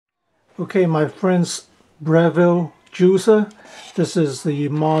Okay, my friend's Breville juicer. This is the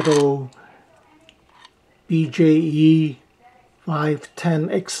model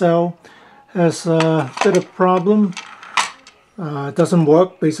BJE510XL. Has a bit of problem. It doesn't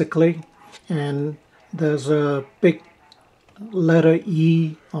work basically, and there's a big letter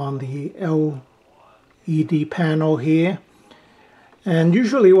E on the LED panel here. And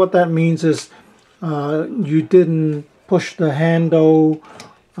usually what that means is you didn't push the handle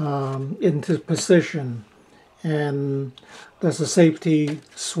into position, and there's a safety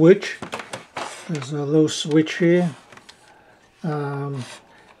switch. There's a little switch here.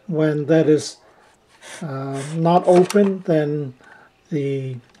 When that is not open, then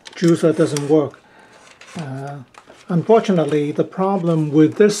the juicer doesn't work. Unfortunately, the problem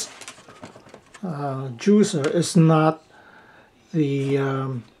with this juicer is not the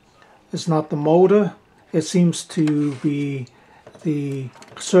motor. It seems to be the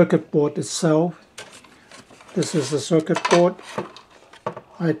circuit board itself. This is the circuit board.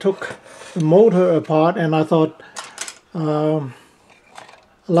 I took the motor apart, and I thought a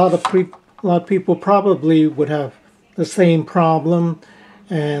lot of people probably would have the same problem,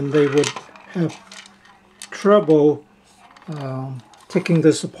 and they would have trouble taking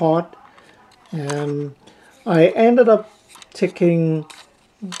this apart. And I ended up taking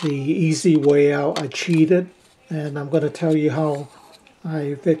the easy way out. I cheated, and I'm going to tell you how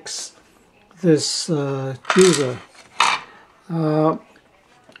I fix this juicer.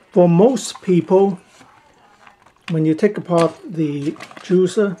 For most people, when you take apart the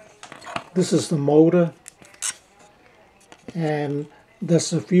juicer, this is the motor, and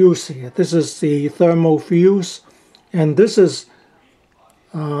there's a fuse here. This is the thermal fuse, and this is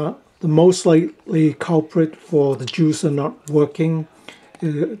the most likely culprit for the juicer not working.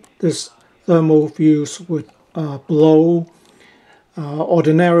 This thermal fuse would blow.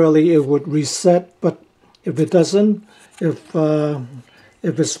 Ordinarily it would reset, but if it doesn't, if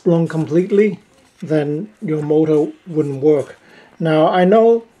it's blown completely, then your motor wouldn't work. Now I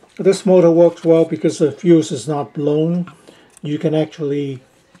know this motor works well because the fuse is not blown. You can actually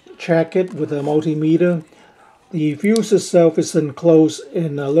check it with a multimeter. The fuse itself is enclosed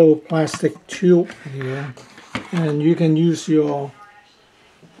in a little plastic tube here, and you can use your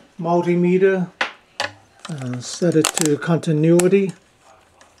multimeter, set it to continuity,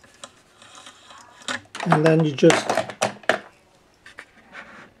 and then you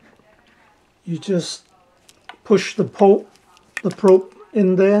just push the probe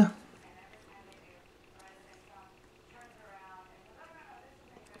in there.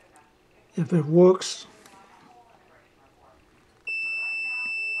 If it works,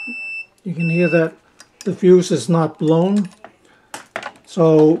 you can hear that the fuse is not blown.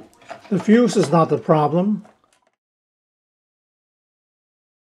 So the fuse is not the problem.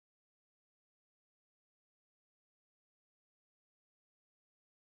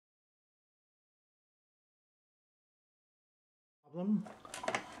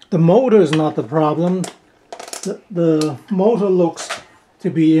 The motor is not the problem. The motor looks to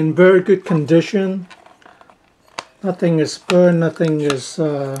be in very good condition. Nothing is burned, nothing is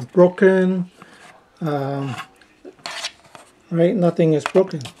broken. Right, nothing is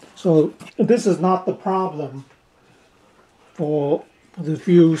broken. So this is not the problem for the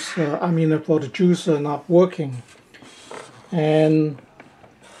fuse. For the juicer not working. And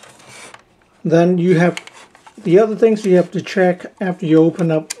then you have the other things you have to check after you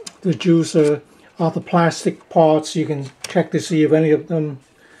open up the juicer are the plastic parts. You can check to see if any of them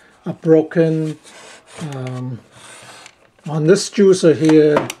are broken. On this juicer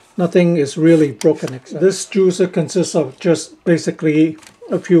here, nothing is really broken. This juicer consists of just basically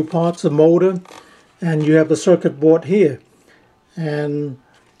a few parts, a motor, and you have the circuit board here. And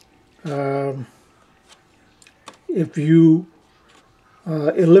if you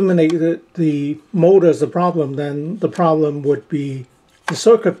eliminate the motor as a problem, then the problem would be the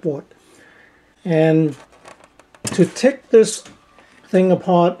circuit board. And to take this thing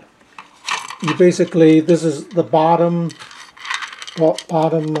apart, you basically, this is the bottom part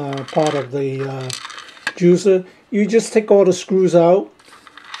of the juicer. You just take all the screws out,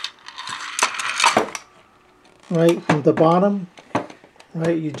 right, from the bottom.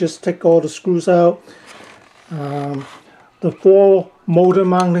 Right, you just take all the screws out. The 4 motor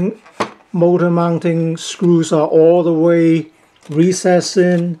mounting screws are all the way recessed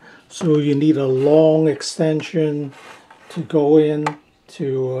in, so you need a long extension to go in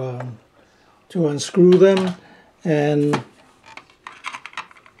to unscrew them. And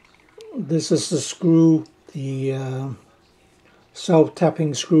this is the screw, the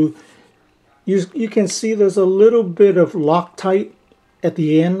self-tapping screw. You can see there's a little bit of Loctite at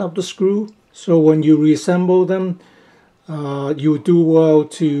the end of the screw. So when you reassemble them, you do well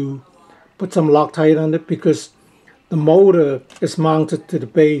to put some Loctite on it, because the motor is mounted to the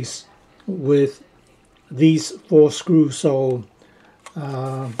base with these 4 screws. So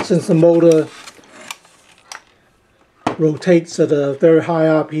since the motor rotates at a very high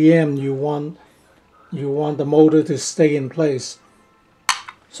RPM, you want the motor to stay in place.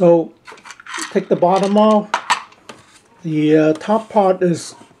 So take the bottom off. The top part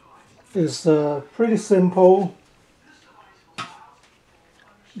is pretty simple.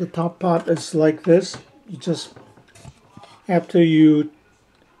 The top part is like this. You just, after you've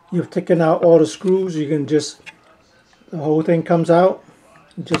taken out all the screws, you can just, the whole thing comes out.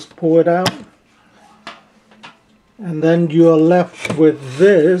 You just pull it out, and then you're left with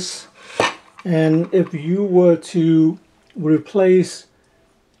this. And if you were to replace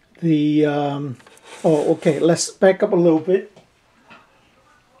the okay, let's back up a little bit.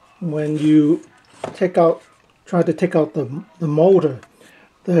 When you try to take out the motor,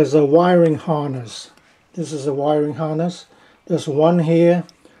 there's a wiring harness. This is a wiring harness. There's one here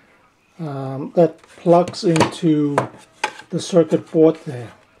that plugs into the circuit board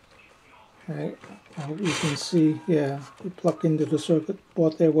there. Okay, I hope you can see. Yeah, you plug into the circuit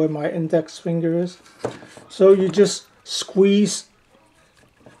board there where my index finger is. So you just squeeze.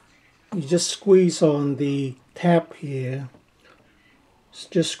 You just squeeze on the tab here.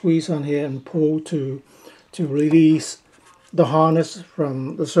 Just squeeze on here and pull to release the harness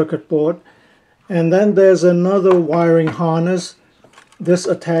from the circuit board. And then there's another wiring harness. This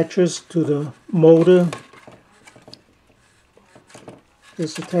attaches to the motor.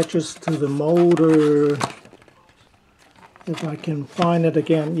 This attaches to the motor. If I can find it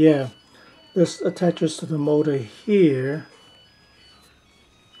again, yeah. This attaches to the motor here.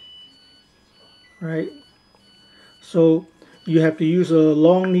 Right? So you have to use a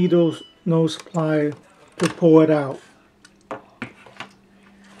long needle nose plier to pull it out.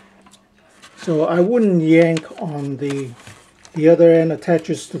 So I wouldn't yank on the other end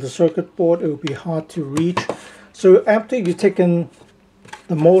attaches to the circuit board. It would be hard to reach. So after you've taken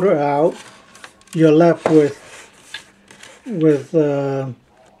the motor out, you're left with the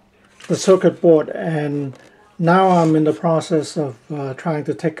circuit board. And now I'm in the process of trying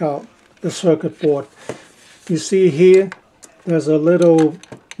to take out the circuit board. You see here, there's a little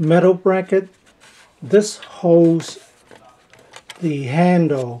metal bracket. This holds the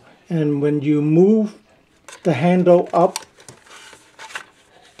handle, and when you move the handle up,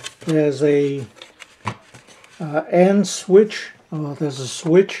 there's a end switch. There's a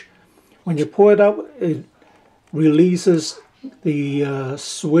switch. When you pull it up, it releases the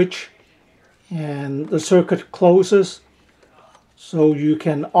switch, and the circuit closes, so you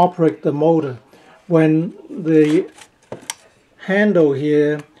can operate the motor. When the handle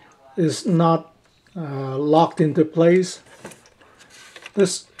here is not locked into place,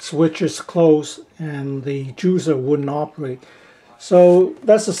 this switch is closed and the juicer wouldn't operate. So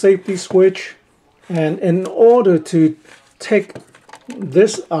that's a safety switch. And in order to take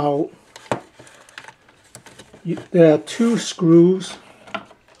this out, there are 2 screws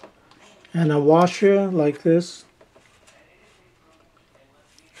and a washer like this.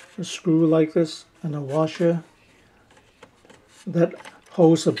 A screw like this and a washer that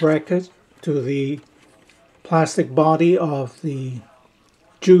holds a bracket to the plastic body of the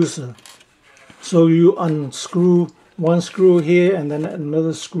juicer. So you unscrew one screw here and then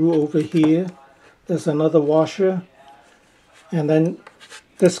another screw over here. There's another washer, and then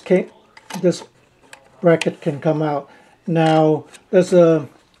this bracket can come out. Now there's a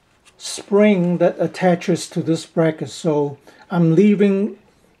spring that attaches to this bracket, so I'm leaving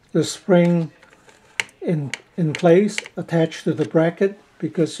the spring in place attached to the bracket,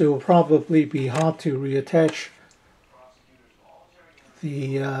 because it will probably be hard to reattach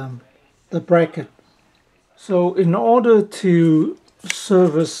the bracket. So in order to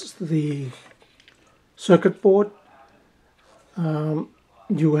service the circuit board,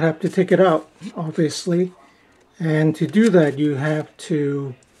 you would have to take it out, obviously, and to do that you have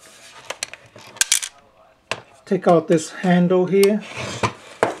to take out this handle here.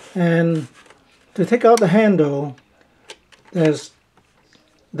 And to take out the handle, there's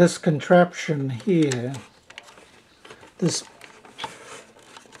this contraption here, the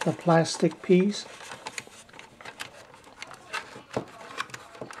plastic piece.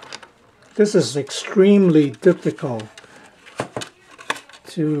 This is extremely difficult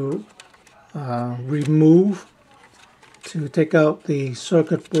to remove, to take out the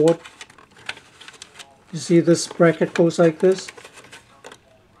circuit board. You see this bracket goes like this,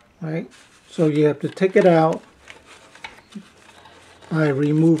 right? So you have to take it out, by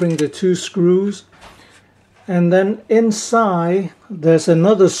removing the 2 screws. And then inside there's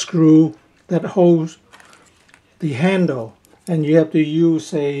another screw that holds the handle, and you have to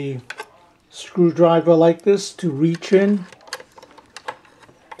use a screwdriver like this to reach in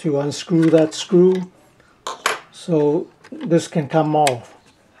to unscrew that screw so this can come off.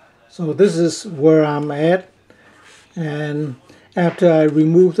 So this is where I'm at, and after I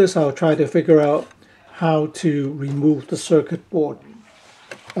remove this, I'll try to figure out how to remove the circuit board.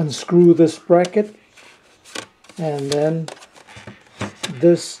 Unscrew this bracket, and then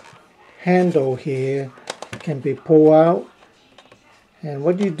this handle here can be pulled out, and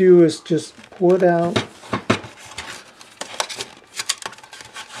what you do is just pull it out.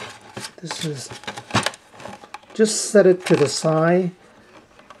 This is just set it to the side,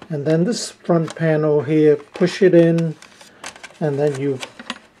 and then this front panel here, push it in, and then you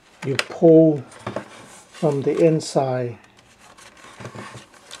pull from the inside.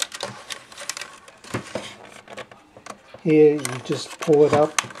 Here you just pull it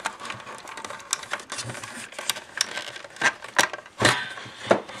up.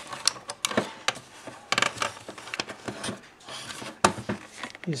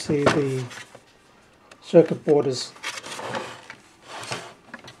 You see the circuit board is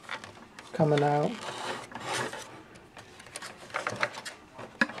coming out.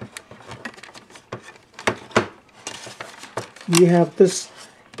 You have this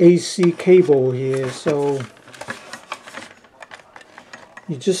AC cable here, so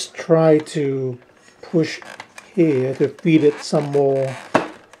you just try to push here to feed it some more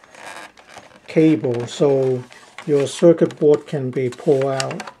cable so your circuit board can be pulled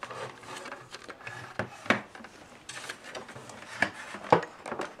out.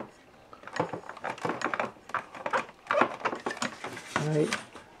 Right.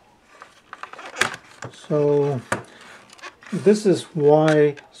 So this is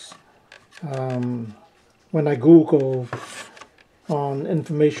why when I Google on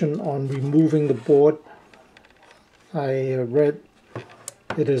information on removing the board, I read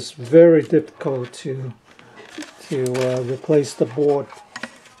it is very difficult to replace the board,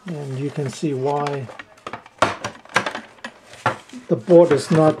 and you can see why. The board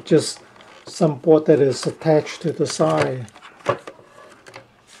is not just some board that is attached to the side.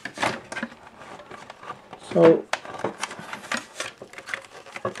 So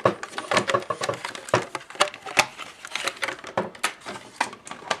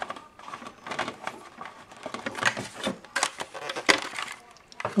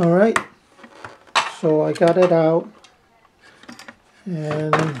alright, so I got it out,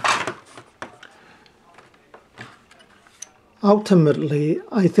 and ultimately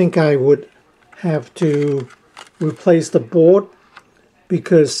I think I would have to replace the board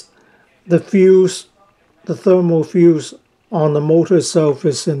because the fuse, the thermal fuse on the motor itself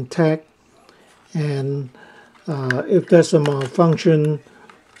is intact, and if there's a malfunction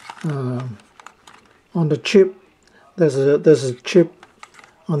on the chip, there's a chip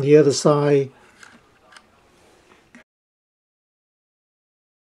on the other side.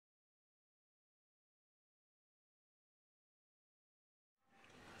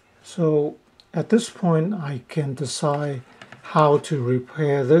 So at this point I can decide how to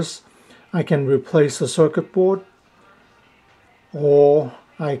repair this. I can replace the circuit board, or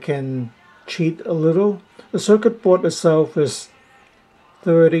I can cheat a little. The circuit board itself is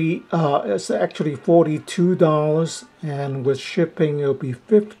it's actually $42, and with shipping it'll be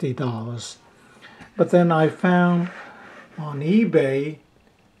 $50. But then I found on eBay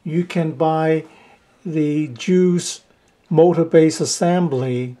you can buy the Juice motor-based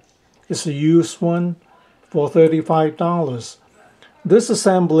assembly. It's a used one for $35. This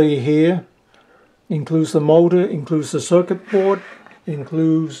assembly here includes the motor, includes the circuit board,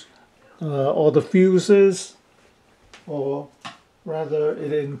 includes all the fuses, or rather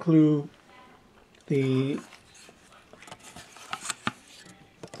it includes the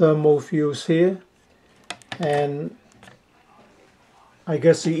thermal fuse here. And I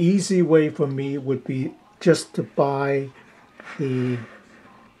guess the easy way for me would be just to buy the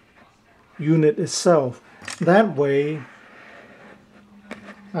unit itself. That way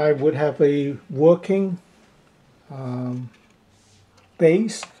I would have a working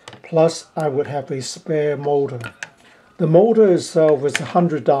base, plus I would have a spare motor. The motor itself is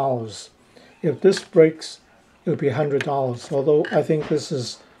 $100. If this breaks, it would be $100, although I think this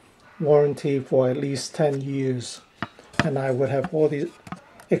is warranty for at least 10 years, and I would have all these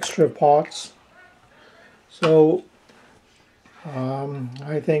extra parts. So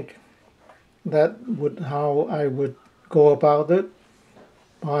I think that would how I would go about it.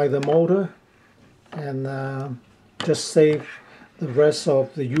 Buy the motor and just save the rest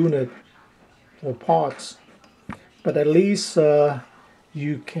of the unit or parts. But at least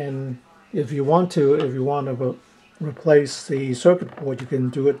you can, if you want to replace the circuit board, you can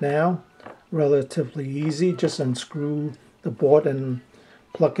do it now. Relatively easy, just unscrew the board and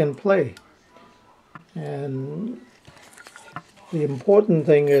plug and play. And the important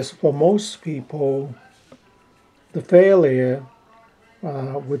thing is, for most people, the failure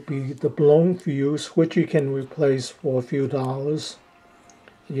would be the blown fuse, which you can replace for a few dollars.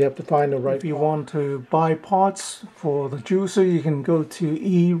 You have to find the right. If you want to buy parts for the juicer, you can go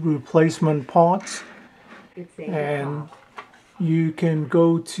to replacement parts, and you can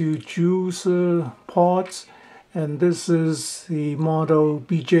go to juicer parts, and this is the model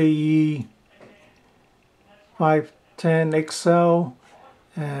BJE510XL,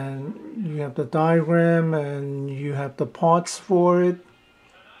 and you have the diagram and you have the parts for it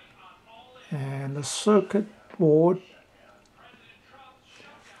and the circuit board.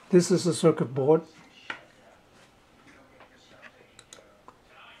 This is the circuit board.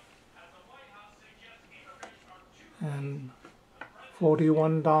 And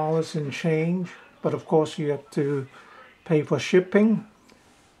 $41 and change, but of course you have to pay for shipping.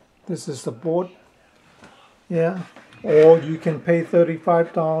 This is the board. Yeah, or you can pay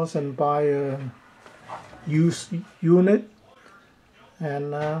 $35 and buy a used unit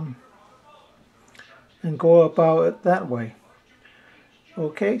and go about it that way.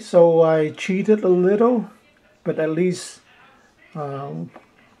 Okay, so I cheated a little, but at least I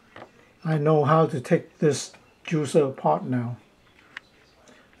know how to take this juicer apart now.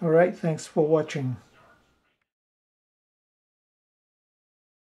 Alright, thanks for watching.